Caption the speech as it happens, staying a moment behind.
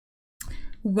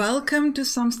Welcome to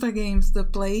Sampstra Games, the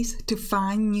place to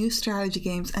find new strategy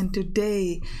games, and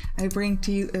today I bring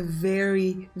to you a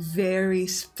very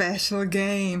special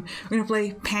game. We're gonna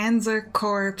play Panzer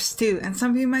Corps 2, and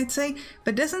some of you might say,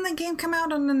 but doesn't the game come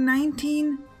out on the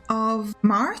 19th of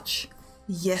March?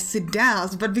 Yes it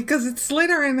does, but because it's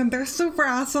Slytherin and they're super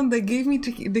awesome, they gave me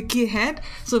the key ahead,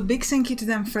 so big thank you to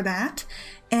them for that.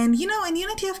 And you know, in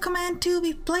Unity of Command 2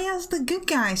 we play as the good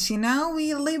guys, you know,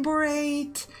 we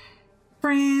liberate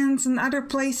France and other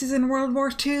places in World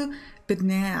War II, but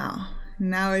now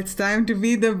it's time to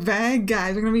be the bad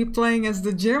guys. We're going to be playing as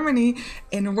the Germany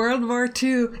in World War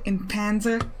II in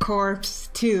Panzer Corps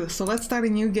 2. So let's start a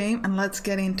new game and let's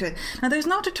get into it. Now there's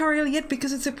no tutorial yet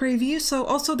because it's a preview, so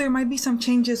also there might be some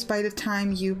changes by the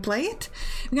time you play it.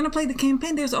 We're going to play the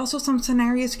campaign. There's also some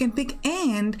scenarios you can pick,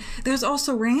 and there's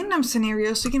also random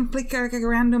scenarios. So you can pick like a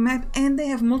random map, and they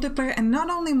have multiplayer, and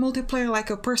not only multiplayer like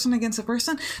a person against a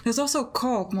person, there's also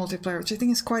co-op multiplayer, which I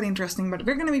think is quite interesting, but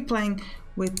we're going to be playing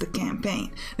with the campaign.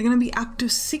 They're going to be up to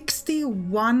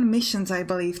 61 missions, I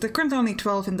believe. They're currently only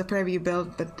 12 in the preview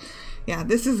build, but yeah,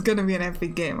 this is going to be an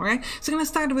epic game, alright? So we're going to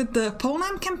start with the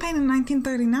Poland campaign in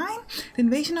 1939. The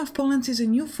invasion of Poland is a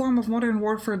new form of modern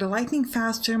warfare, the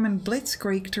lightning-fast German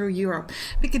blitzkrieg through Europe.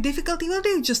 Pick a difficulty, we'll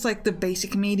do just like the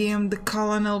basic medium, the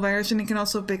colonel version. You can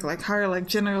also pick like higher, like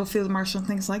general, field marshal,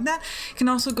 things like that. You can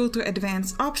also go to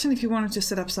advanced option if you wanted to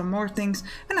set up some more things.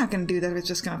 We're not going to do that, we're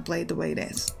just going to play it the way it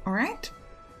is, alright?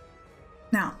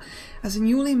 Now, as a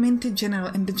newly minted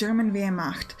general in the German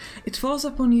Wehrmacht, it falls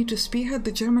upon you to spearhead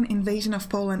the German invasion of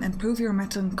Poland and prove your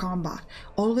mettle in combat.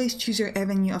 Always choose your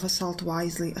avenue of assault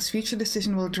wisely, as future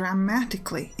decision will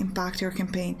dramatically impact your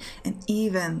campaign and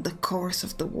even the course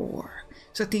of the war.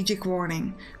 Strategic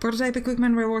warning. Prototype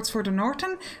equipment rewards for the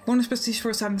Norton, bonus prestige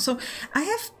for 7. So I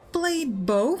have played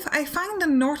both. I find the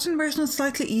Norton version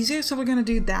slightly easier, so we're gonna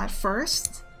do that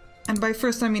first. And by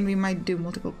first I mean we might do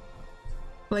multiple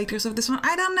playthroughs of this one,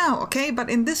 I don't know, okay? But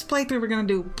in this playthrough we're gonna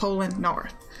do Poland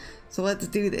North. So let's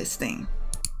do this thing.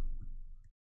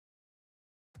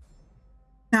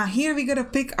 Now here we gotta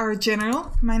pick our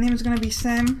general. My name is gonna be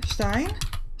Sampstra.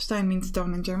 Stein means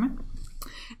stone in German.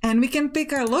 And we can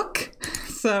pick our look.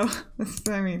 So,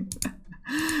 I mean,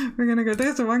 we're gonna go,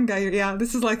 there's one guy here. Yeah,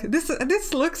 this is like,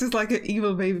 this looks is like an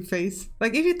evil baby face.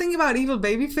 Like if you think about evil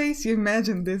baby face, you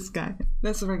imagine this guy.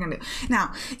 That's what we're gonna do.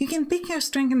 Now, you can pick your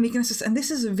strength and weaknesses, and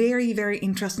this is very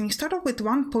interesting. You start off with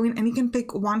 1 point and you can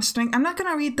pick one strength. I'm not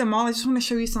gonna read them all, I just wanna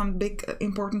show you some big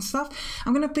important stuff.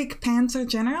 I'm gonna pick Panzer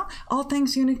General. All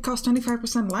tanks unit cost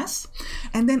 25% less.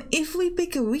 And then if we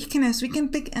pick a weakness, we can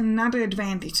pick another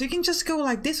advantage. So you can just go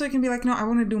like this, or you can be like, no, I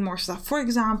wanna do more stuff. For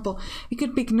example, you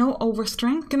could pick no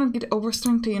overstrength, cannot get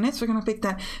overstrength to units, we're gonna pick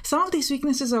that. Some of these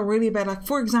weaknesses are really bad, like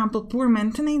for example, poor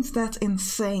maintenance, that's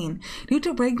insane. Due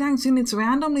to breakdowns, units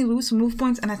randomly lose move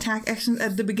points and attack actions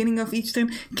at the beginning of each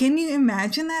turn. Can you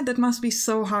imagine that? That must be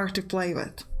so hard to play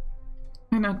with.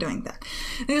 We're not doing that.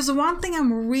 There's one thing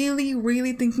I'm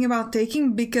really thinking about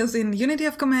taking, because in Unity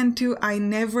of Command 2 I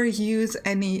never use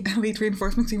any elite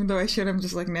reinforcements, even though I should. I'm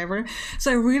just like never.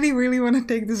 So I really want to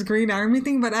take this green army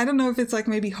thing, but I don't know if it's like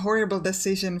maybe horrible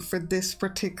decision for this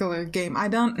particular game. I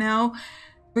don't know.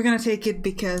 We're gonna take it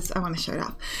because I want to show it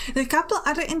off. There are a couple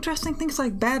other interesting things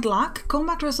like bad luck.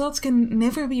 Combat results can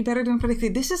never be better than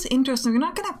predicted. This is interesting. We're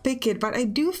not gonna pick it, but I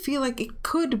do feel like it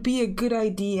could be a good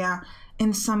idea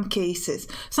in some cases.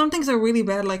 Some things are really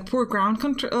bad, like poor ground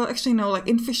control, actually no, like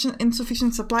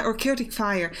insufficient supply or chaotic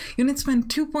fire. Units spend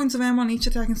 2 points of ammo on each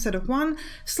attack instead of 1.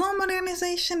 Slow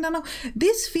modernization, don't know.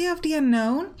 This Fear of the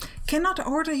Unknown cannot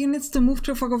order units to move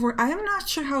through fog of war. I am not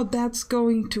sure how that's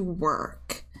going to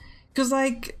work. Because,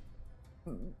 like,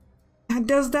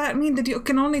 does that mean that you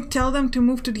can only tell them to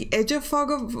move to the edge of fog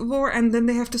of war and then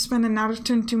they have to spend another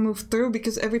turn to move through,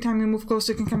 because every time you move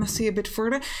closer you can kind of see a bit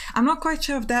further? I'm not quite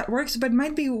sure if that works, but it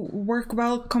might work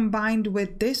well combined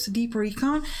with this deep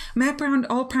recon. Map around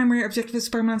all primary objectives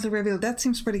permanently revealed. That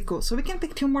seems pretty cool. So we can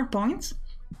pick 2 more points.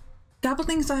 Couple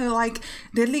things I like: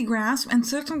 Deadly Grasp, and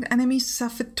certain enemies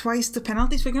suffer twice the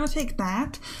penalties. We're gonna take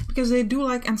that because they do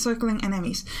like encircling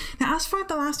enemies. Now as for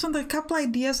the last one, there are a couple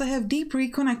ideas. I have Deep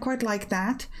Recon, I quite like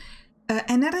that.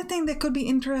 Another thing that could be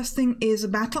interesting is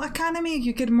Battle Academy.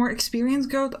 You get more experience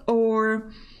growth,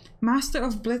 or Master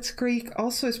of Blitzkrieg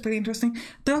also is pretty interesting.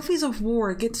 Trophies of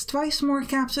War gets twice more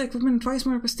capture equipment and twice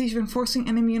more prestige when forcing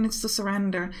enemy units to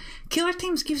surrender. Killer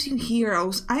Teams gives you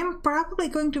heroes. I am probably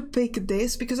going to pick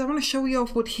this because I want to show you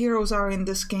off what heroes are in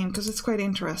this game, because it's quite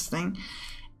interesting.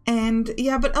 And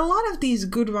yeah, but a lot of these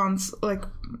good ones, like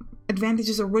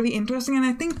advantages are really interesting, and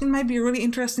I think it might be a really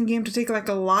interesting game to take like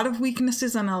a lot of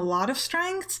weaknesses and a lot of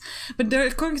strengths. But there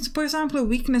is, for example, a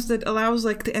weakness that allows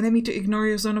like the enemy to ignore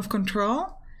your zone of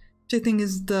control, which I think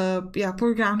is the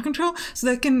poor ground control. So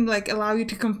that can like allow you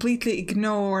to completely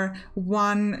ignore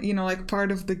one, you know, like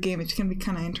part of the game, which can be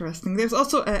kind of interesting. There's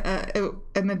also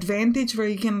an advantage where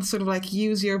you can sort of like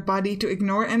use your body to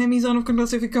ignore enemy zone of control.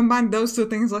 So if you combine those two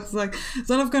things, it's like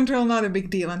zone of control not a big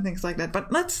deal and things like that.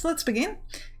 But let's begin.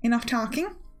 Enough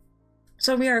talking.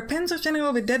 So we are a Panzer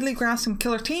General with deadly grasp and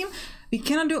killer team. We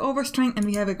cannot do overstrength, and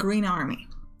we have a green army.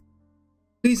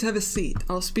 Please have a seat.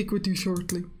 I'll speak with you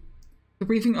shortly. The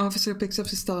briefing officer picks up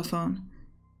his telephone.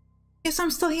 Yes,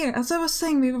 I'm still here. As I was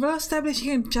saying, we were well established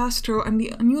here in Jastro, and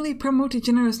the newly promoted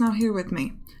general is now here with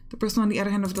me. The person on the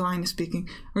other end of the line is speaking.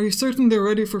 Are you certain they're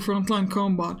ready for frontline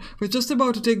combat? We're just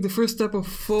about to take the first step of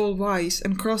full Weiss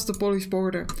and cross the Polish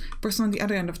border. The person on the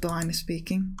other end of the line is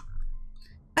speaking.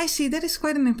 I see, that is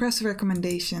quite an impressive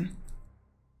recommendation.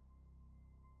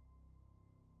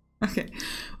 Okay,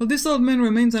 well, this old man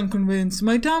remains unconvinced.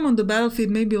 My time on the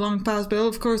battlefield may be long past, but I'll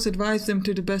of course advise them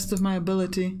to the best of my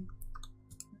ability.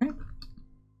 Right?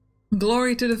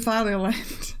 Glory to the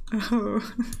fatherland. Oh,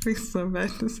 it feels so bad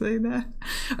to say that.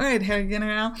 Alright, Herr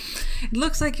General. It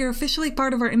looks like you're officially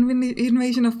part of our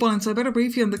invasion of Poland, so I better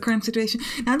brief you on the current situation.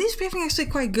 Now, these briefings are actually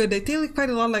quite good. They tell you quite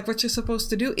a lot like what you're supposed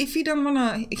to do. If you don't want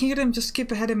to hear them, just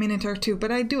skip ahead a minute or two, but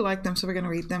I do like them, so we're going to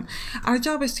read them. Our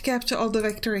job is to capture all the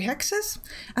victory hexes.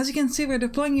 As you can see, we're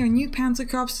deploying your new Panzer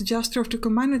Corps to Jastro to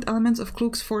combine with elements of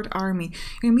Kluk's Fourth Army.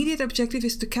 Your immediate objective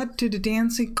is to cut to the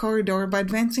Danzig corridor by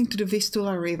advancing to the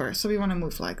Vistula River, so we want to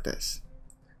move like this.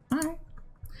 Alright.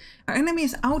 Our enemy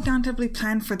is undoubtedly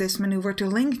planned for this maneuver to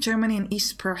link Germany and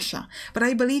East Prussia, but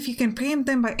I believe you can preempt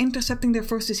them by intercepting their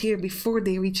forces here before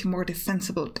they reach more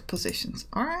defensible positions.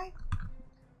 Alright.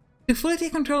 To fully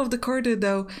take control of the corridor,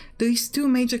 though, these two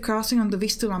major crossings on the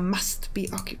Vistula must be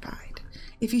occupied.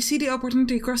 If you see the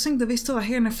opportunity, crossing the Vistula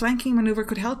here in a flanking maneuver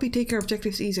could help you take your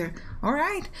objectives easier.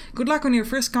 Alright. Good luck on your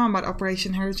first combat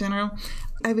operation, Herr General.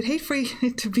 I would hate for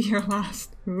it to be your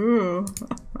last. Ooh.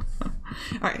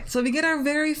 Alright, so we get our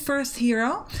very first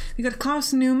hero. We got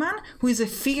Klaus Neumann, who is a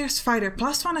fierce fighter.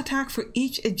 +1 attack for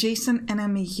each adjacent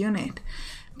enemy unit.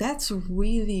 That's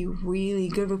really, really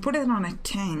good. We'll put it on a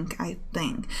tank, I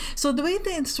think. So the way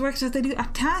this works is that you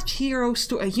attach heroes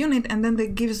to a unit, and then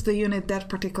that gives the unit that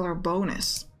particular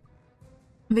bonus.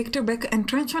 Victor Beck,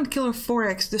 Entrenchment Killer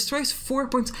 4x, destroys 4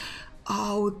 points.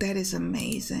 Oh, that is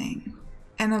amazing.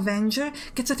 An Avenger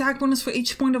gets attack bonus for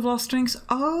each point of lost strength.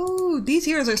 Oh, these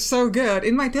heroes are so good.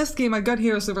 In my test game, I got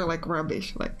heroes that were like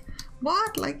rubbish. Like,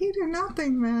 what? Like, you do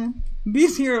nothing, man.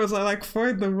 These heroes are like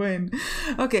for the win.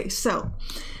 Okay, so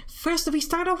first we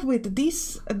start off with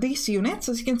these units.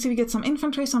 As you can see, we get some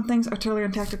infantry, some tanks, artillery,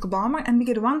 and tactical bomber, and we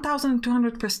get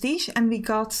 1,200 prestige, and we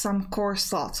got some core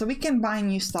slots. So we can buy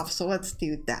new stuff. So let's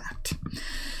do that.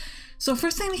 So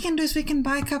first thing we can do is we can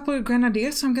buy a couple of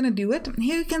grenadiers, so I'm going to do it.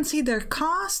 Here you can see their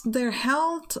cost, their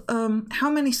health,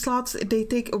 how many slots they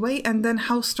take away, and then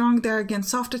how strong they're against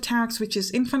soft attacks, which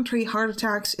is infantry, hard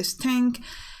attacks is tank,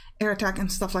 air attack,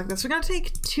 and stuff like that. So we're going to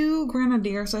take 2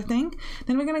 grenadiers, I think.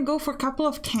 Then we're going to go for a couple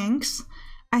of tanks.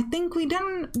 I think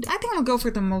I'll go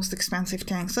for the most expensive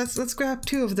tanks. Let's grab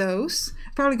 2 of those.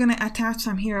 Probably going to attach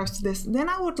some heroes to this. Then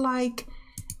I would like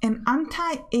an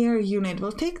anti-air unit.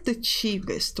 We'll take the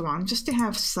cheapest one just to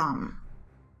have some.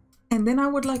 And then I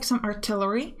would like some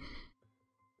artillery.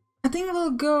 I think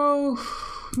we'll go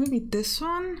maybe this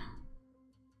one.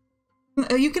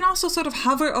 You can also sort of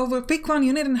hover over, pick one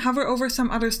unit and hover over some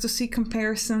others to see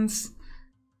comparisons.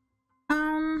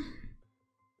 We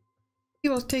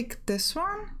will take this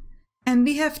one. And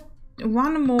we have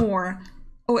one more.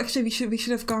 Oh, actually we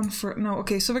should have gone for, no,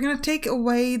 okay, so we're gonna take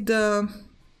away the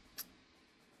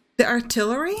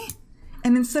artillery,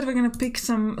 and instead we're gonna pick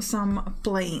some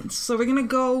planes. So we're gonna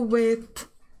go with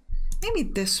maybe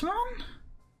this one.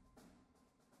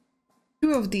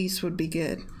 2 of these would be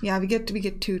good. Yeah, we get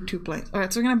two planes. All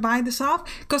right, so we're gonna buy this off.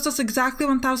 Cost us exactly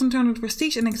 1,200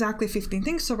 prestige and exactly 15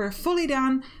 things. So we're fully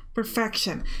done.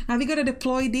 Perfection. Now we gotta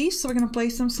deploy these. So we're gonna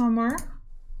place them somewhere.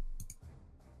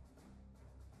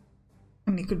 I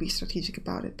mean, you could be strategic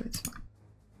about it, but it's fine.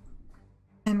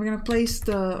 And we're gonna place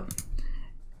the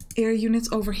air units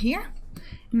over here.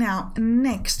 Now,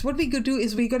 next, what we could do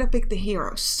is we gotta pick the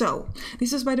hero. So,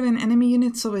 this is, by the way, an enemy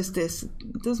unit, so is this.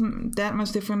 It doesn't that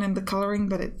much different in the coloring,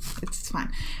 but it's fine.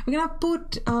 We're gonna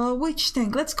put, which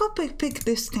tank? Let's go pick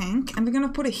this tank, and we're gonna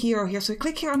put a hero here. So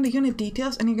click here on the unit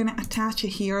details, and you're gonna attach a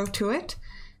hero to it.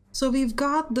 So we've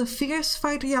got the fierce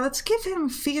fighter. Yeah, let's give him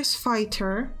fierce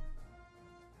fighter.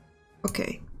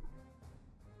 Okay.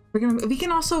 We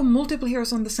can also multiple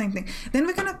heroes on the same thing. Then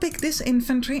we're gonna pick this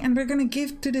infantry, and we're gonna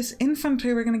give to this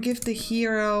infantry, we're gonna give the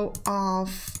hero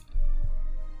of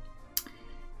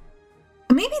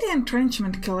maybe the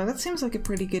entrenchment killer. That seems like a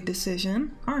pretty good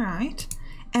decision. All right.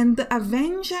 And the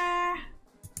Avenger,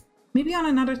 maybe on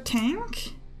another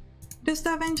tank. Does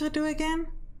the Avenger do again?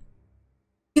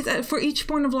 For each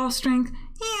point of lost strength.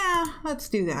 Yeah, let's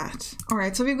do that. All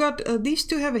right, so we've got these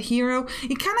two have a hero.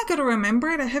 You kind of got to remember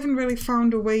it. I haven't really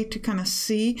found a way to kind of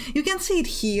see. You can see it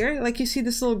here. Like you see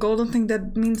this little golden thing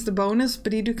that means the bonus,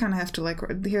 but you do kind of have to like,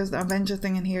 here's the Avenger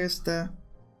thing and here's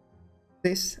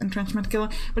this entrenchment killer,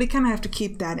 but you kind of have to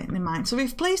keep that in mind. So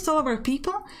we've placed all of our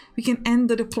people. We can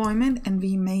end the deployment and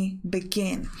we may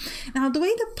begin. Now the way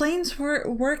the planes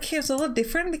work here is a little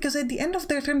different because at the end of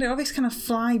their turn they always kind of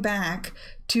fly back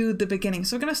to the beginning.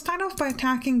 So we're going to start off by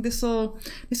attacking this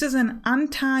is an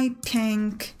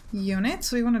anti-tank unit,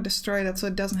 so we want to destroy that so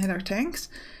it doesn't hit our tanks.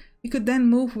 We could then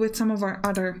move with some of our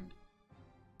other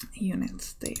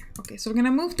units there. Okay, so we're going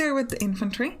to move there with the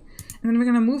infantry, and then we're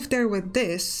going to move there with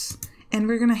this, and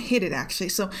we're gonna hit it actually.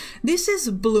 So this is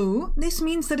blue. This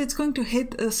means that it's going to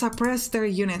hit suppress their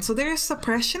unit. So there is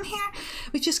suppression here,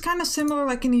 which is kind of similar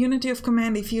like in Unity of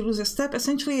Command. If you lose a step,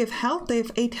 essentially you have health, they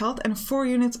have 8 health, and 4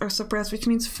 units are suppressed, which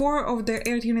means 4 of their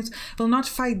air units will not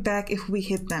fight back if we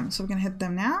hit them. So we're gonna hit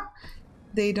them now.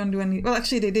 They don't do any, well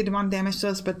actually they did 1 damage to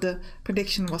us, but the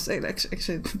prediction was,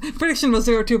 actually prediction was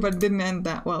 0 too, but didn't end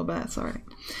that well, but that's alright.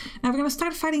 Now we're going to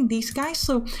start fighting these guys.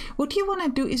 So what you want to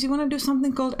do is you want to do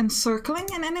something called encircling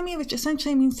an enemy, which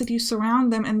essentially means that you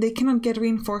surround them and they cannot get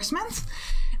reinforcements.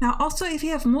 Now also if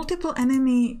you have multiple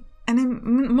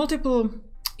multiple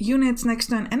units next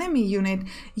to an enemy unit,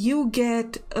 you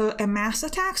get a mass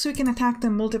attack, so you can attack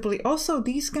them multiply. Also,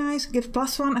 these guys give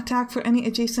 +1 attack for any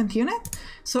adjacent unit.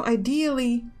 So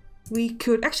ideally, we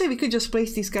could just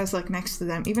place these guys like next to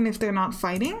them, even if they're not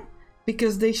fighting,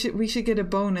 because we should get a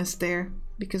bonus there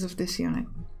because of this unit.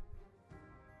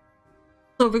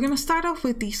 So we're gonna start off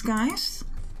with these guys.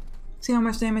 See how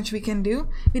much damage we can do.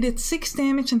 We did 6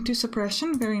 damage and 2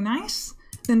 suppression, very nice.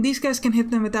 Then these guys can hit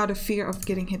them without a fear of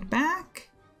getting hit back.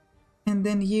 And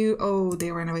then oh,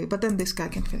 they ran away. But then this guy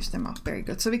can finish them off. Very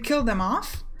good. So we killed them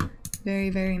off. Very,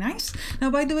 very nice.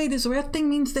 Now, by the way, this red thing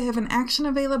means they have an action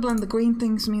available, and the green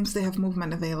things means they have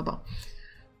movement available.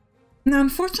 Now,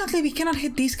 unfortunately, we cannot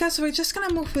hit these guys, so we're just going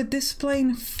to move with this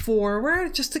plane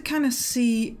forward, just to kind of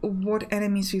see what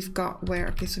enemies we've got where.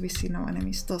 Okay, so we see no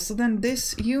enemies still. So then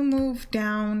you move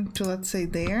down to, let's say,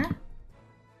 there.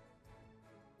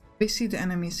 We see the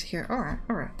enemies here.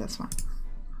 All right, that's fine.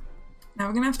 Now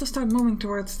we're gonna have to start moving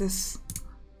towards this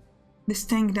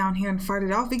tank down here and fight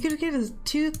it off. We could get a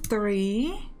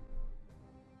 2-3.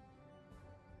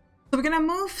 So we're gonna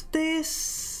move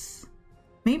this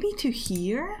maybe to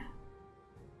here.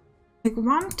 Like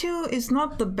 1-2 is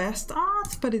not the best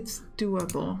odds, but it's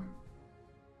doable.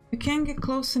 You can't get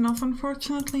close enough,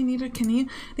 unfortunately, neither can you.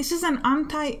 This is an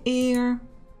anti-air,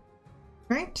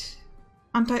 right?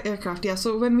 Anti-aircraft, yeah,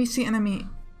 so when we see enemy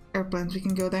airplanes, we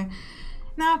can go there.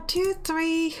 Now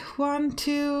 2-3,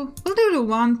 1-2. We'll do the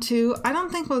 1-2. I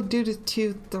don't think we'll do the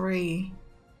 2-3.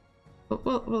 But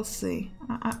we'll see.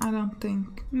 I don't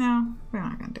think. No, we're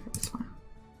not gonna do it. It's fine.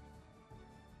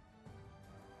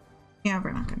 Yeah,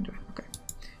 we're not gonna do it. Okay.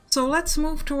 So let's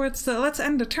move towards let's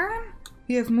end the turn.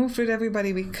 We have moved with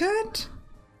everybody we could.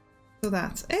 So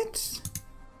that's it.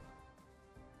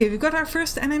 Okay, we've got our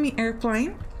first enemy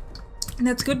airplane. And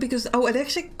that's good because, oh, it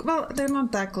actually, well, they're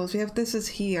not that close. We have this is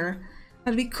here.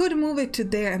 But we could move it to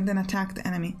there and then attack the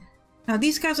enemy. Now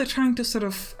these guys are trying to sort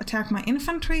of attack my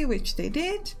infantry, which they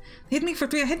did. They hit me for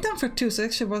 3, I hit them for 2, so it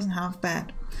actually wasn't half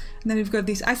bad. And then we've got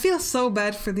these, I feel so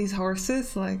bad for these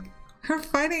horses, like, we're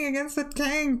fighting against a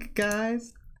tank,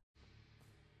 guys.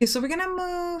 Okay, so we're gonna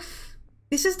move,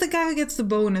 this is the guy who gets the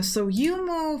bonus, so you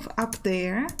move up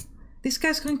there. This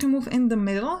guy's going to move in the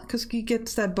middle, because he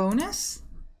gets that bonus.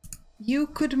 You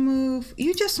could move,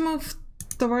 you just move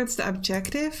towards the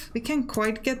objective. We can't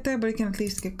quite get there, but we can at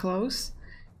least get close.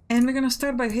 And we're gonna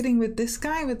start by hitting with this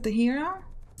guy, with the hero.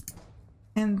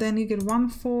 And then you get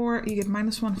 1-4, you get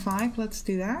 -1-5, let's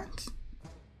do that.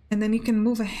 And then you can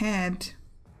move ahead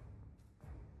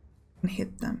and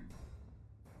hit them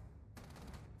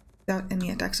without any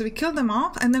attack. So we kill them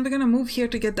off, and then we're gonna move here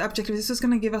to get the objective. This is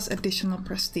gonna give us additional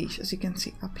prestige, as you can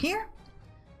see up here.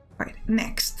 All right,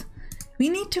 next. We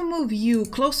need to move you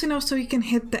close enough so you can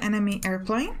hit the enemy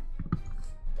airplane.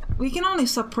 We can only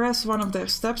suppress one of their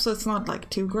steps, so it's not like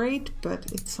too great,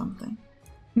 but it's something.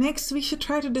 Next, we should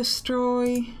try to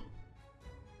destroy...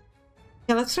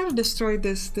 Yeah, let's try to destroy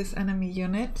this enemy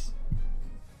unit.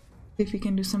 See if we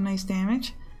can do some nice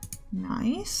damage.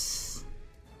 Nice.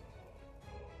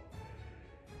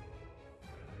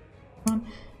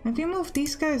 Maybe move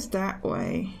these guys that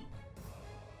way.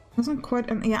 Doesn't quite...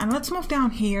 yeah, and let's move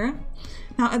down here.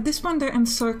 Now, at this point, they're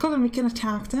encircled and we can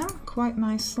attack them quite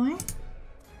nicely.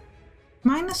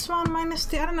 -1,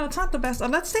 -2. I don't know, it's not the best.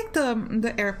 Let's take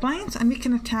the airplanes and we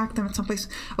can attack them at some place.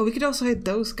 Oh, we could also hit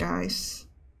those guys.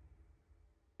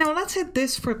 Now, let's hit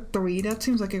this for 3. That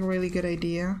seems like a really good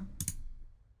idea.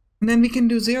 And then we can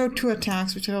do 0-2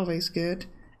 attacks, which are always good.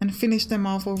 And finish them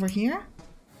off over here.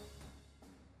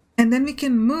 And then we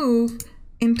can move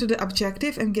into the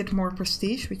objective and get more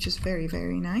prestige, which is very,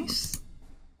 very nice.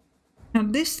 Now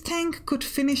this tank could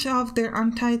finish off their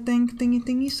anti-tank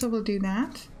thingy, so we'll do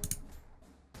that.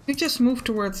 We just move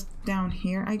towards down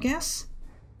here, I guess.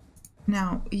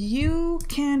 Now, you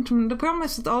can't... the problem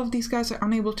is that all of these guys are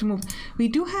unable to move. We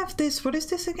do have this... what is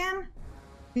this again?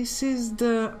 This is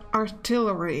the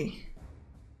artillery.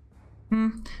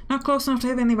 Not close enough to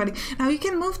hit anybody. Now we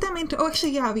can move them into... oh,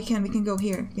 actually, yeah, we can. We can go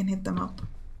here. We can hit them up.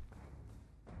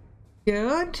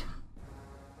 Good.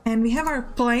 And we have our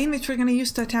plane, which we're going to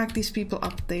use to attack these people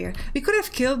up there. We could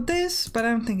have killed this, but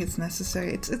I don't think it's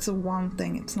necessary. It's a one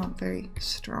thing. It's not very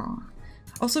strong.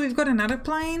 Also, we've got another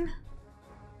plane,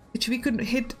 which we could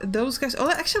hit those guys.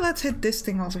 Oh, actually, let's hit this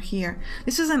thing over here.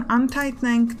 This is an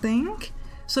anti-tank thing.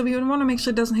 So we would want to make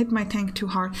sure it doesn't hit my tank too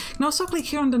hard. You can also click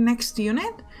here on the next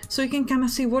unit, so you can kind of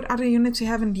see what other units you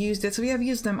haven't used yet. So we have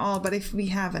used them all, but if we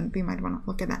haven't, we might want to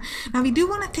look at that. Now we do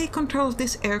want to take control of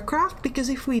this aircraft, because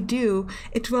if we do,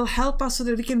 it will help us so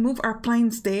that we can move our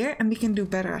planes there and we can do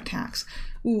better attacks.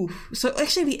 Ooh, so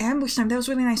actually we ambushed them. That was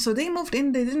really nice. So they moved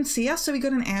in, they didn't see us, so we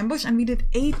got an ambush and we did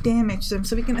 8 damage to them.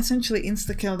 So we can essentially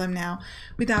insta-kill them now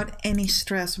without any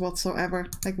stress whatsoever,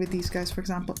 like with these guys, for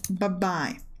example.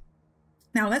 Bye-bye.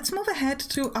 Now let's move ahead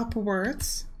to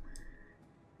upwards.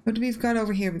 What do we've got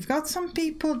over here? We've got some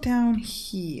people down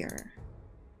here.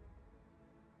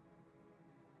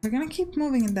 We're gonna keep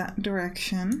moving in that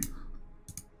direction.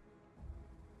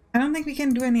 I don't think we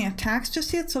can do any attacks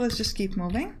just yet, so let's just keep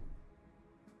moving.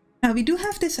 Now we do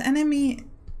have this enemy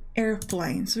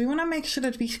airplane, so we want to make sure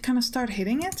that we kind of start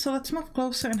hitting it. So let's move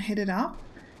closer and hit it up.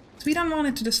 So we don't want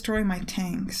it to destroy my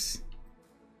tanks.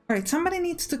 Alright, somebody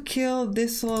needs to kill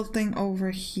this little thing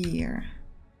over here.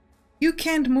 You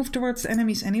can't move towards the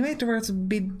enemies anyway, towards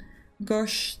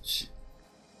Bidgosh.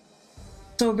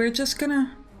 So we're just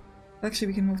gonna... actually,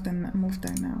 we can move there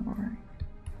now, alright.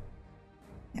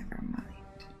 Never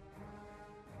mind.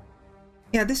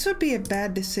 Yeah, this would be a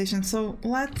bad decision, so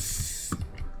let's...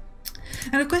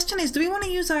 and the question is, do we want to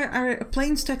use our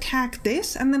planes to attack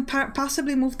this and then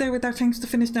possibly move there with our tanks to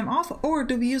finish them off? Or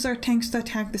do we use our tanks to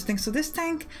attack this thing? So this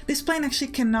plane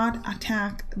actually cannot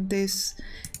attack this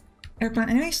airplane.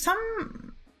 Anyway,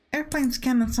 some airplanes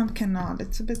can and some cannot.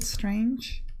 It's a bit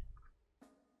strange.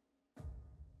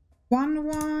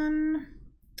 1-1.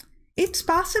 It's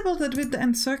possible that with the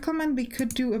encirclement we could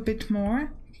do a bit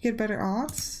more. Get better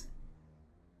odds.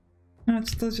 No,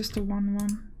 it's still just a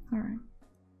 1-1. Alright.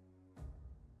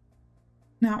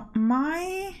 Now,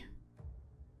 my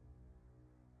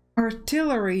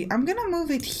artillery, I'm gonna move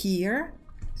it here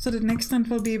so that next time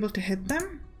we'll be able to hit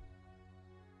them.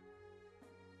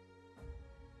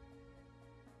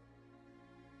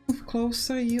 Move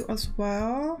closer, you as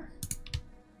well.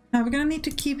 Now we're gonna need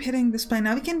to keep hitting this plane.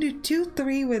 Now we can do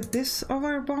 2-3 with this of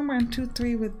our bomber and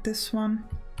 2-3 with this one.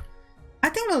 I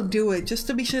think we'll do it just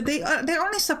to be sure. They're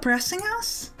only suppressing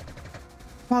us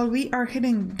while we are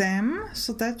hitting them,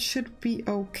 so that should be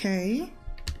okay.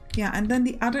 Yeah, and then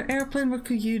the other airplane, what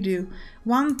could you do?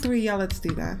 1-3, yeah, let's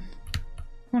do that. I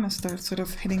want to start sort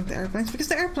of hitting the airplanes, because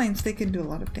the airplanes, they can do a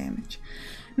lot of damage.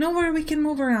 Nowhere we can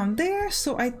move around there,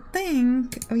 so I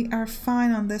think we are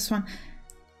fine on this one.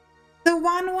 The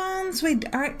 1-1s, wait,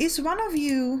 is one of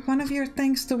your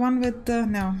tanks the one with the,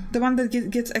 no, the one that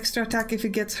gets extra attack if it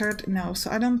gets hurt? No, so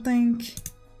I don't think...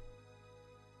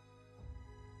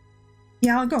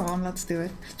 yeah, I'll go on, let's do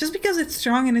it. Just because it's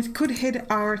strong and it could hit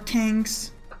our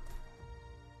tanks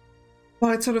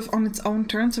while it's sort of on its own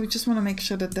turn, so we just want to make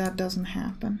sure that that doesn't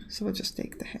happen. So we'll just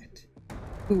take the hit.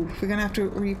 Ooh, we're gonna have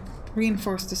to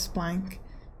reinforce this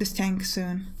tank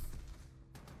soon.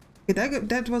 Okay,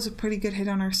 that was a pretty good hit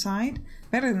on our side.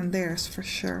 Better than theirs, for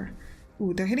sure.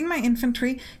 Ooh, they're hitting my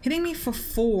infantry. Hitting me for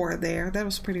 4 there. That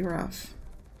was pretty rough.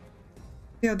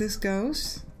 See how this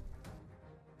goes.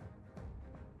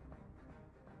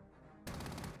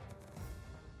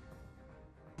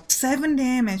 $7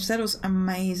 damage. That was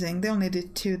amazing. They only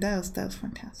did 2. That was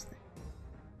fantastic.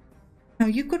 Now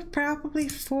you could probably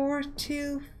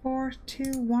 4-2,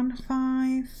 4-2,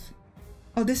 1-5.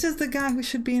 Oh, this is the guy who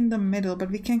should be in the middle,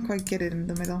 but we can't quite get it in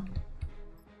the middle.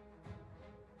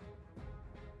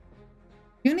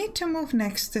 You need to move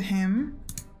next to him.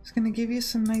 It's gonna give you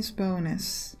some nice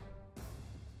bonus.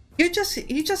 You just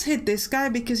hit this guy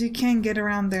because you can't get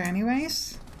around there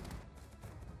anyways.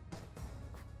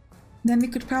 Then we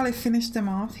could probably finish them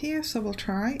off here, so we'll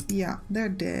try. Yeah, they're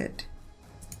dead.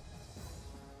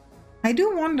 I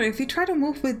do wonder if we try to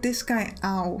move with this guy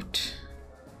out,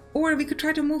 or we could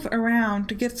try to move around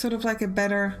to get sort of like a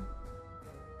better,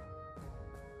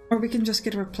 or we can just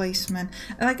get a replacement.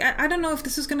 Like, I don't know if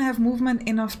this is gonna have movement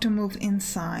enough to move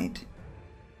inside.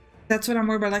 That's what I'm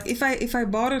worried about. Like, if I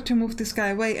bother to move this guy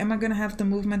away, am I gonna have the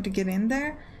movement to get in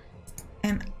there?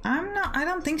 And I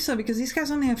don't think so, because these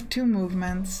guys only have 2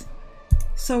 movements.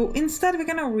 So instead we're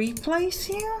gonna replace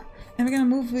you, and we're gonna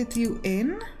move with you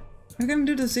in. We're gonna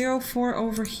do the 0-4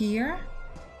 over here,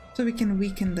 so we can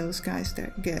weaken those guys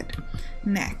there. Good.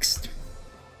 Next.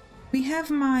 We have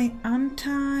my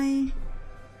anti...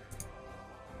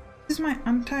 This is my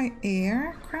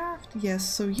anti-aircraft? Yes,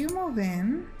 so you move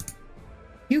in.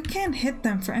 You can't hit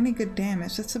them for any good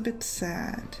damage, that's a bit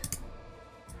sad.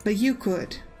 But you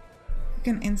could. You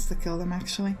can insta-kill them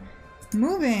actually.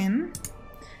 Move in.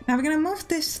 Now we're gonna move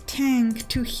this tank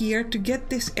to here to get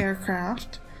this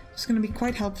aircraft. It's gonna be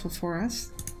quite helpful for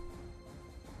us.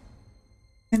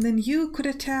 And then you could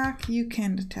attack, you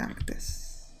can attack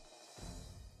this.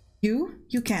 You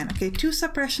can. Okay, 2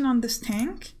 suppression on this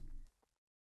tank.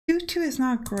 2-2 is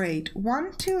not great.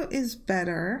 1-2 is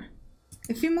better.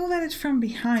 If we move at it from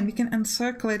behind, we can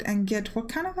encircle it and get what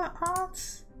kind of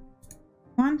odds?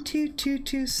 1-2,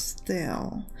 2-2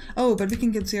 still. Oh, but we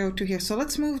can get 0-2 here. So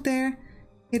let's move there.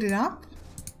 Hit it up.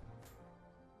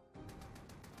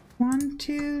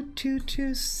 1-2,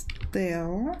 2-2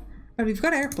 still. But we've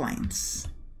got airplanes.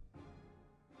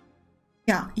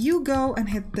 Yeah, you go and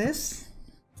hit this.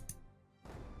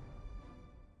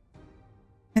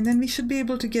 And then we should be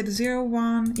able to get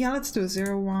 0-1. Yeah, let's do a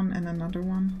 0-1 and another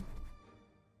one.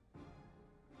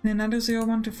 And another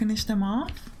 0-1 to finish them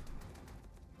off.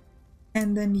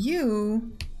 And then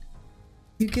you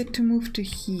get to move to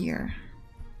here.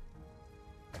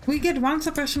 We get 1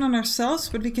 suppression on ourselves,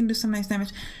 but we can do some nice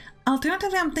damage.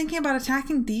 Alternatively, I'm thinking about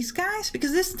attacking these guys,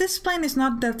 because this plane is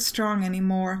not that strong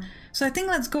anymore. So I think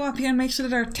let's go up here and make sure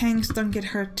that our tanks don't get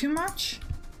hurt too much.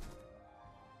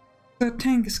 The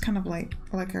tank is kind of like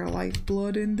our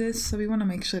lifeblood in this, so we want to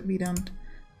make sure that we don't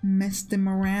mess them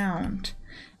around.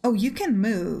 Oh, you can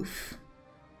move.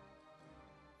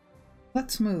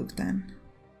 Let's move then.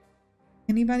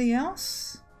 Anybody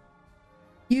else?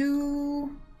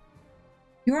 You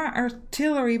are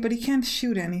artillery, but you can't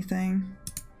shoot anything.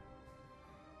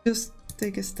 Just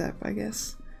take a step, I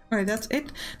guess. Alright, that's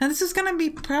it. Now this is gonna be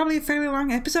probably a fairly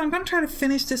long episode. I'm gonna try to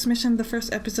finish this mission the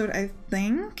first episode, I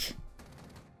think.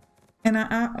 And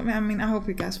I mean, I hope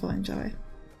you guys will enjoy it.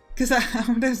 Because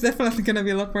there's definitely going to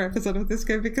be a lot more episodes of this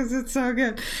game because it's so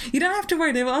good. You don't have to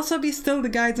worry. There will also be still the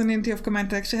guides on Unity of Command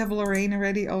to actually have Lorraine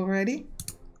ready already.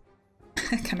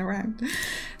 Kind of rhymed.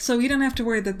 So you don't have to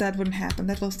worry that that wouldn't happen.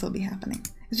 That will still be happening.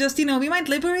 It's just, you know, we might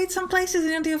liberate some places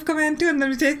in Unity of Command too, and then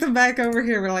we take them back over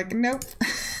here. We're like, nope.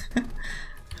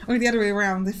 Or the other way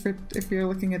around if you're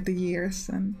looking at the years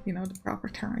and, you know, the proper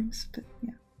times. But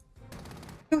yeah.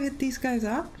 Go hit these guys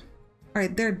up.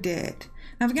 Alright, they're dead.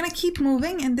 Now we're gonna keep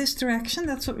moving in this direction.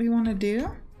 That's what we want to do.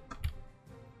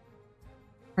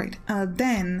 Right,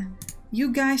 then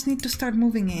you guys need to start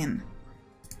moving in.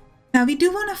 Now we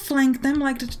do want to flank them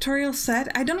like the tutorial said.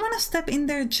 I don't want to step in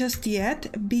there just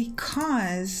yet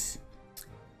because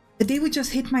they would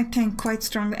just hit my tank quite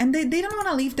strongly. And they don't want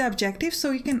to leave the objective,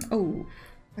 so you can... Oh,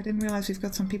 I didn't realize we've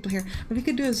got some people here. But we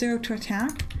could do a 0-2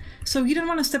 attack. So you don't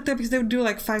want to step there because they would do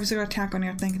like 5-0 attack on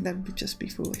your tank, and that would just be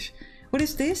foolish. What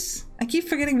is this? I keep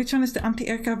forgetting which one is the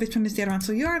anti-aircraft, which one is the other one.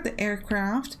 So you are the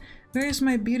aircraft. Where is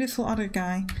my beautiful other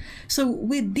guy? So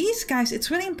with these guys, it's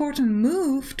really important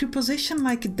move to position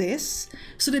like this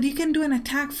so that you can do an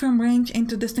attack from range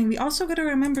into this thing. We also got to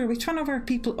remember which one of our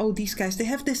people... Oh, these guys. They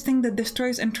have this thing that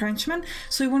destroys entrenchment.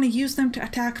 So we want to use them to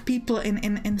attack people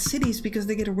in cities because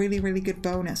they get a really, really good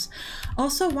bonus.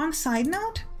 Also, one side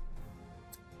note.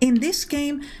 In this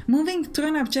game, moving through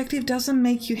an objective doesn't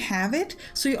make you have it,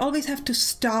 so you always have to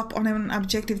stop on an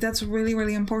objective. That's really,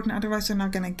 really important, otherwise you're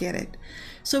not gonna get it.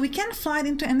 So we can't fly it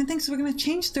into anything, so we're gonna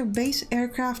change their base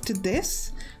aircraft to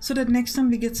this, so that next time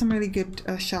we get some really good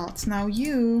shots. Now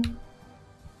you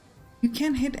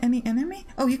can't hit any enemy?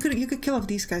 Oh, you could kill off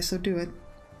these guys, so do it.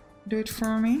 Do it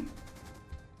for me.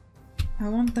 I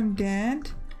want them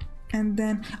dead. And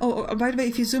then, oh, by the way,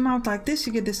 if you zoom out like this,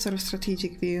 you get this sort of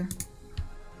strategic view.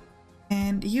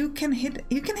 And you can hit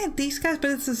these guys,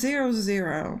 but it's a 0-0.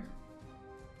 So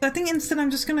I think instead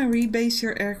I'm just gonna rebase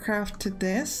your aircraft to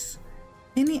this.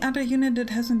 Any other unit that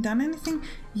hasn't done anything?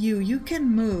 You can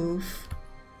move.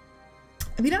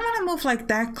 We don't want to move like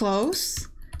that close,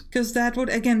 because that would,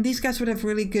 again, these guys would have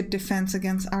really good defense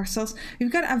against ourselves.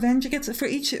 We've got Avenger gets for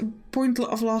each point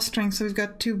of lost strength, so we've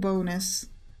got 2 bonus.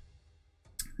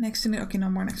 Next unit, okay, no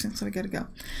more next unit, so we gotta go.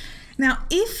 Now,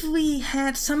 if we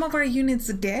had some of our units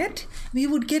dead, we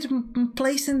would get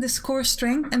placed in this core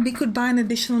strength, and we could buy an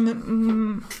additional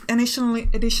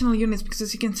units, because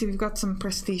as you can see, we've got some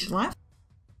prestige left.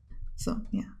 So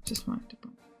yeah, just wanted to put.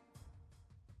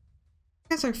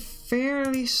 You guys are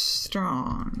fairly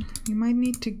strong. You might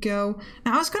need to go.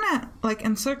 Now I was gonna like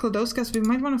encircle those guys. We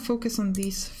might want to focus on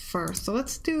these first. So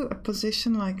let's do a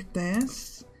position like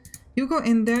this. You go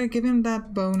in there, give him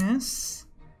that bonus.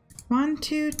 1,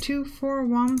 2, 2, 4,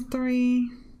 1, 3.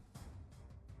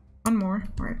 One more.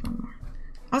 All right, one more.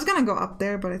 I was gonna go up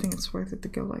there, but I think it's worth it to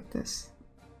go like this.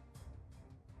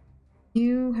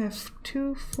 You have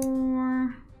 2,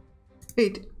 4.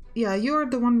 Wait, yeah, you're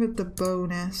the one with the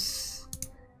bonus.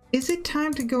 Is it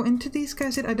time to go into these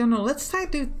guys yet? I don't know. Let's try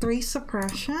to do 3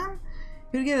 suppression.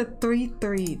 You'll get a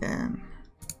 3/3 then.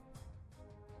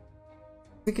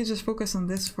 We could just focus on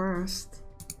this first.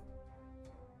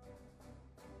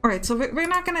 Alright, so we're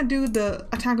not gonna do the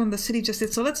attack on the city just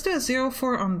yet. So let's do a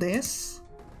 0-4 on this.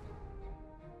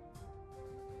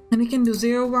 And we can do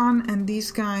 0-1 and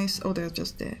these guys, oh, they're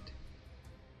just dead.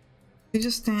 We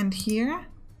just stand here.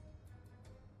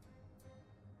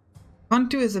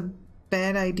 1-2 is a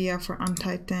bad idea for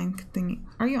anti-tank thingy.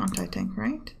 Are you anti-tank,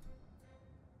 right?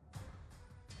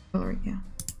 Artillery, yeah.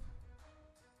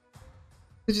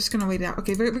 We're just gonna wait it out.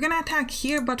 Okay, we're gonna attack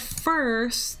here, but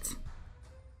first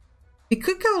we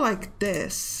could go like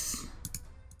this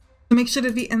to make sure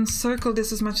that we encircle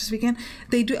this as much as we can.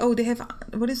 They do. Oh, they have.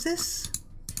 What is this?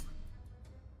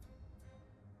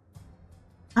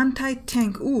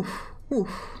 Anti-tank. Ooh, ooh.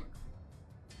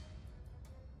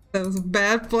 That was a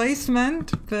bad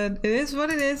placement, but it is what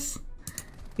it is.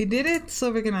 We did it, so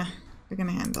we're gonna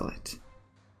handle it.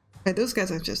 Okay, those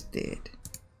guys are just dead.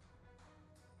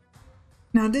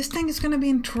 Now this thing is gonna be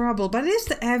in trouble, but it is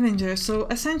the Avenger, so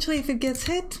essentially if it gets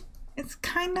hit, it's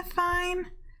kind of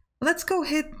fine. Let's go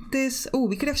hit this. Oh,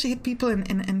 we could actually hit people in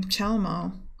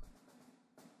Chelmo.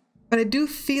 But I do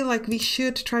feel like we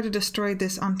should try to destroy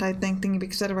this anti-tank thingy,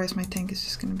 because otherwise my tank is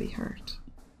just gonna be hurt.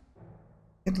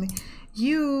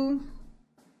 You...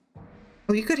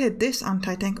 Oh, you could hit this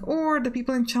anti-tank or the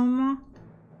people in Chelmo.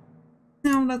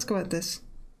 No, let's go at this.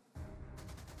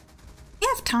 We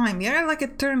have time. We are like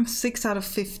at turn 6 out of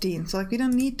 15, so like we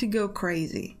don't need to go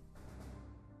crazy.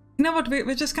 You know what?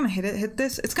 We're just gonna hit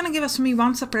this. It's gonna give us me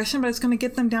 1 suppression, but it's gonna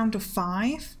get them down to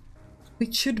 5,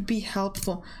 which should be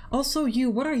helpful. Also, you.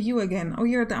 What are you again? Oh,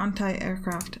 you're the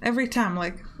anti-aircraft. Every time,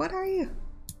 like, what are you?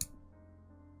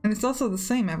 And it's also the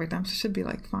same every time, so it should be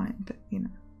like fine, but you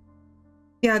know.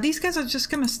 Yeah, these guys are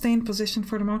just gonna stay in position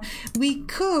for the moment. We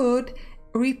could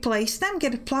replace them,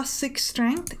 get a +6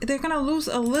 strength. They're gonna lose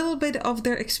a little bit of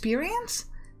their experience,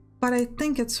 but I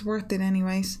think it's worth it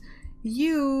anyways.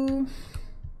 You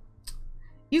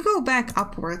go back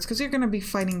upwards, because you're gonna be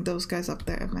fighting those guys up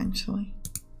there eventually.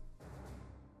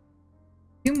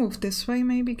 You move this way,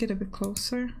 maybe get a bit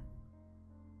closer.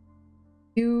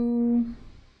 You...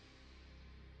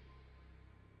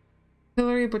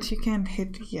 artillery, but you can't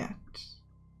hit yet.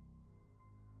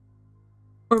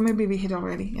 Or maybe we hit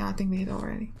already. Yeah, I think we hit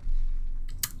already.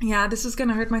 Yeah, this is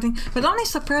gonna hurt my thing. But only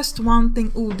suppressed 1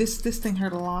 thing. Ooh, this thing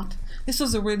hurt a lot. This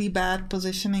was a really bad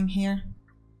positioning here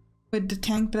with the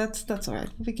tank, but that's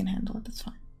alright. We can handle it, that's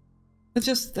fine. Let's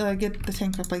just get the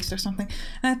tank replaced or something.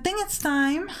 And I think it's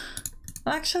time.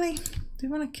 Well, actually, do we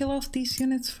want to kill off these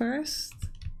units first?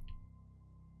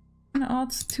 And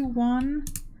odds 2-1.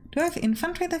 Do I have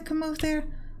infantry that can move there?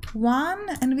 1,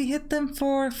 and we hit them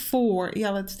for 4.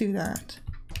 Yeah, let's do that.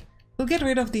 We'll get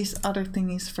rid of these other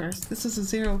thingies first. This is a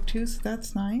 0-2, so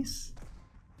that's nice.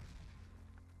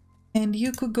 And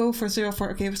you could go for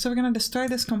 0-4. Okay, so we're gonna destroy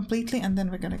this completely, and then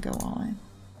we're gonna go all in.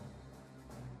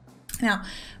 Now,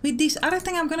 with these other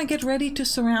thing, I'm gonna get ready to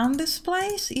surround this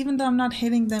place, even though I'm not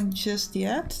hitting them just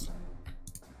yet.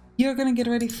 You're gonna get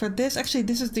ready for this. Actually,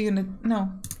 this is the unit.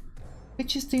 No.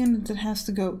 Which is the unit that has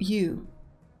to go? You.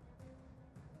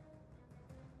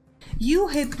 You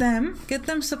hit them, get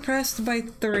them suppressed by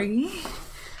 3.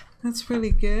 That's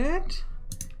really good.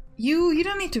 You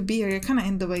don't need to be here, you're kind of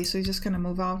in the way, so you're just gonna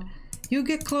move out. You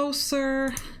get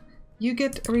closer, you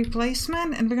get a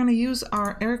replacement, and we're gonna use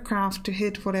our aircraft to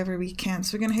hit whatever we can.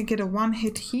 So we're gonna get a 1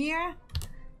 hit here.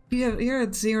 You're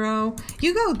at 0.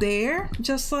 You go there,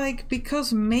 just like,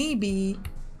 because maybe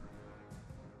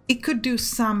it could do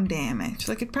some damage.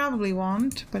 Like, it probably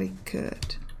won't, but it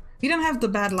could. We don't have the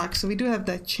bad luck, so we do have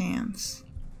that chance.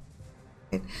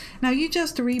 Okay. Now you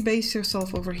just rebase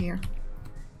yourself over here.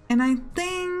 And I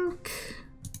think...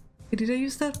 Did I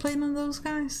use that plane on those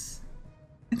guys?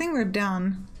 I think we're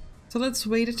done. So let's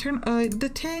wait a turn.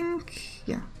 The tank...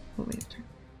 Yeah, we'll wait a turn.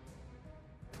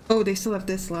 Oh, they still have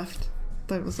this left.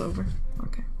 Thought it was over.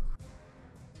 Okay.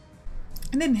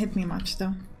 It didn't hit me much,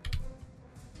 though.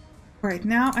 Alright,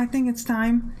 now I think it's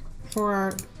time for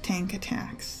our tank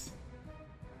attacks.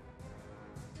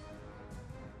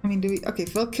 I mean, do we... Okay,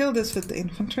 we'll kill this with the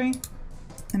infantry.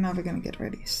 And now we're gonna get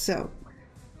ready. So,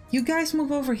 you guys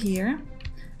move over here.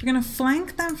 We're gonna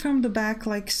flank them from the back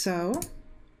like so.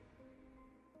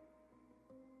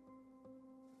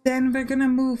 Then we're gonna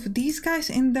move these guys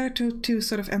in there to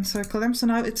sort of encircle them. So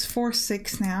now it's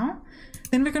 4-6 now.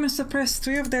 Then we're gonna suppress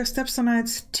 3 of their steps, so now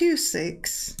it's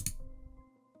 2-6.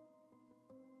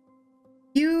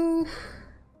 You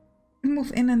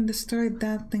move in and destroy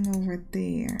that thing over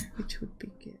there, which would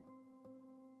be good.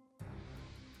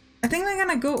 I think we're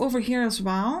gonna go over here as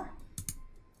well.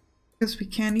 Because we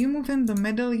can. You move in the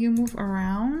middle, you move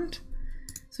around.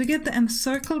 So we get the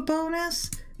encircle bonus.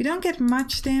 We don't get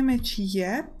much damage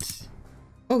yet.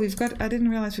 Oh, we've got... I didn't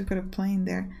realize we've got a plane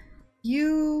there.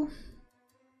 You...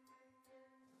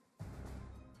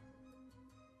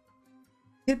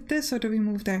 hit this, or do we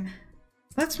move there?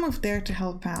 Let's move there to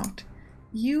help out.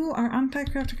 You are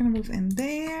anti-craft, are gonna move in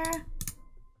there.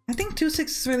 I think 2-6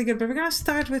 is really good, but we're gonna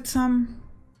start with some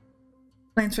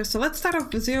planes first. So let's start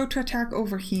off with 0 to attack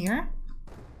over here.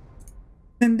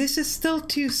 Then this is still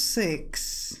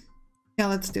 2-6. Yeah,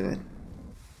 let's do it.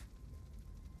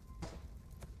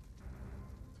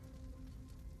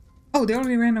 Oh, they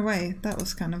already ran away. That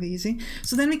was kind of easy.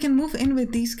 So then we can move in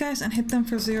with these guys and hit them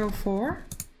for 0-4.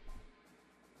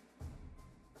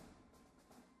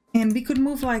 And we could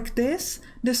move like this,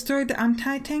 destroy the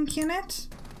anti-tank unit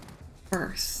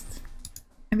first.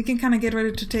 And we can kind of get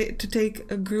ready to take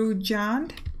a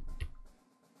Grujad.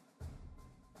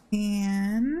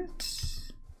 And...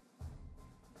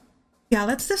 yeah,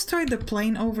 let's destroy the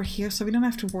plane over here so we don't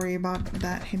have to worry about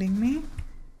that hitting me.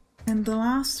 And the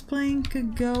last plane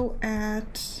could go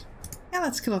at... yeah,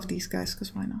 let's kill off these guys,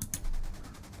 because why not?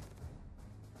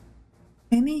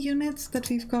 Any units that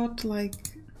we've got, like...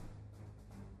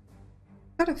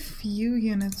 got a few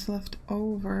units left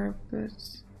over, but...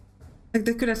 like,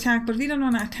 they could attack, but we don't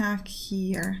want to attack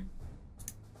here.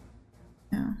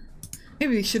 Yeah.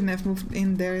 Maybe we shouldn't have moved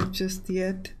in there just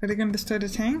yet. Are they going to destroy the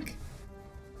tank?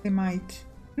 They might.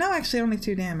 No, actually only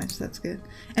 2 damage, that's good.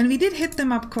 And we did hit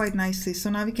them up quite nicely, so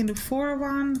now we can do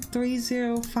 4-1,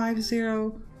 3-0,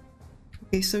 5-0.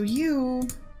 Okay, so you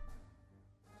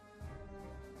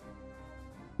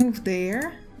move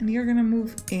there, and you're gonna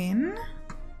move in.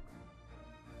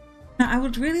 Now I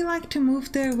would really like to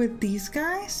move there with these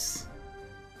guys.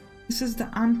 This is the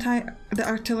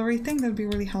artillery thing, that'd be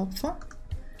really helpful.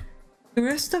 The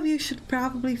rest of you should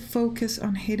probably focus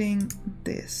on hitting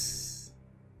this.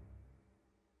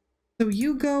 So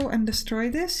you go and destroy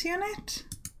this unit.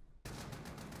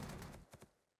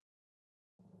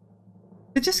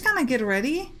 But just kind of get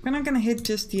ready. We're not going to hit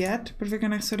just yet, but we're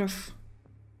going to sort of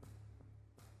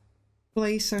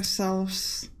place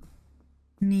ourselves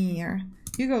near.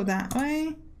 You go that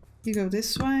way. You go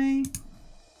this way.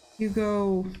 You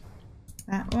go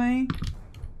that way.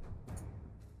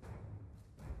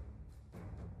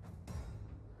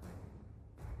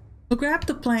 We'll grab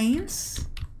the planes.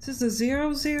 This is a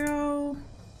 0, 0,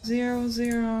 0,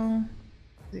 0,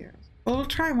 0. We'll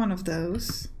try one of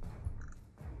those.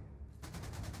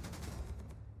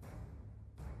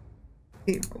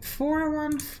 Okay,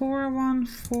 4-1, 4-1,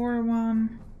 4-1.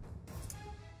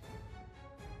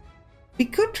 We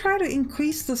could try to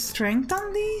increase the strength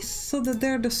on these so that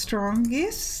they're the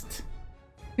strongest.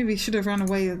 Maybe we should have run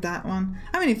away with that one.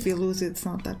 I mean, if we lose it, it's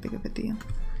not that big of a deal.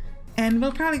 And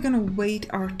we're probably gonna wait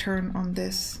our turn on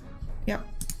this. Yep.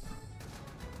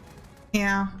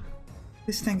 Yeah,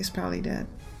 this tank is probably dead.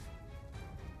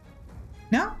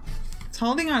 No, it's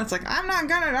holding on. It's like, I'm not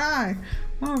gonna die.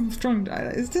 Oh, I'm strong.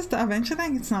 Is this the Avenger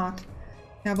tank? It's not.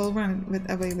 Yeah, we'll run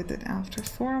away with it after.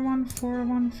 4-1,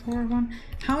 4-1, 4-1.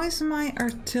 How is my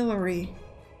artillery?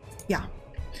 Yeah,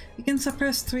 we can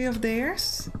suppress 3 of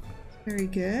theirs. Very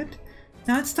good.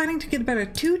 Now it's starting to get better.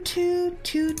 2-2,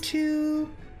 2-2,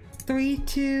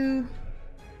 3-2.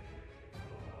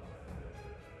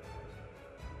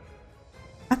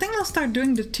 I think I'll start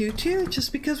doing the 2-2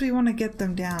 just because we want to get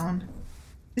them down.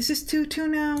 This is 2-2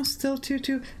 now, still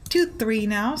 2-2. 2-3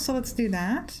 now, so let's do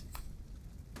that.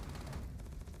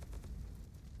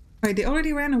 Alright, they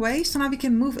already ran away, so now we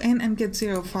can move in and get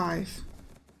 0-5.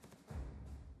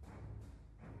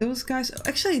 Those guys...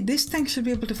 Actually, this tank should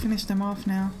be able to finish them off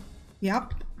now.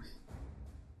 Yep.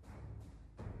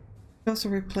 Also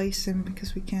replace him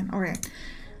because we can. Alright.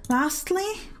 Lastly,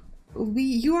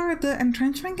 you are the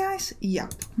entrenchment guys?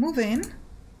 Yep. Move in.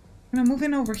 I'm gonna move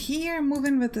in over here, move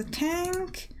in with the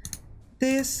tank.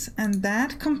 This and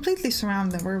that. Completely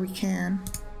surround them where we can.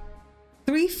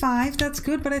 3-5, that's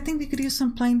good, but I think we could use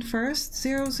some plane first.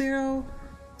 0-0,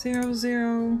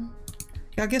 0-0.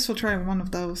 Yeah, I guess we'll try one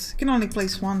of those. You can only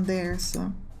place one there,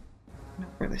 so no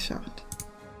further shot.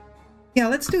 Yeah,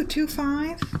 let's do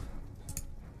 2-5.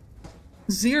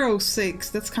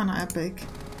 0-6, that's kind of epic.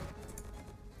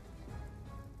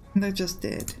 And they just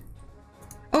did.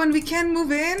 Oh, and we can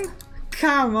move in?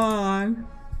 Come on!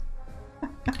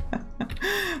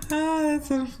 Oh, that's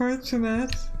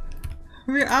unfortunate.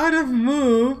 We're out of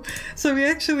move, so we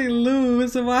actually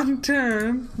lose one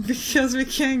turn because we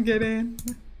can't get in.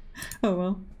 Oh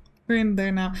well, we're in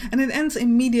there now. And it ends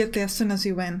immediately as soon as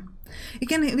you win. We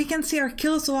can see our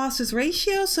kills to losses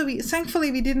ratio, so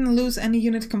thankfully we didn't lose any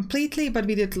unit completely, but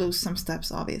we did lose some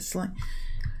steps, obviously.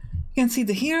 You can see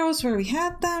the heroes where we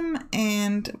had them,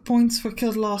 and points for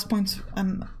killed, lost, points,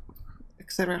 and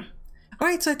etc.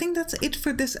 Alright, so I think that's it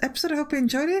for this episode. I hope you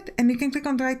enjoyed it, and you can click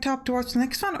on the right top to watch the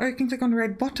next one, or you can click on the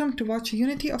right bottom to watch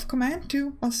Unity of Command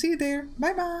 2. I'll see you there.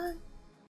 Bye bye!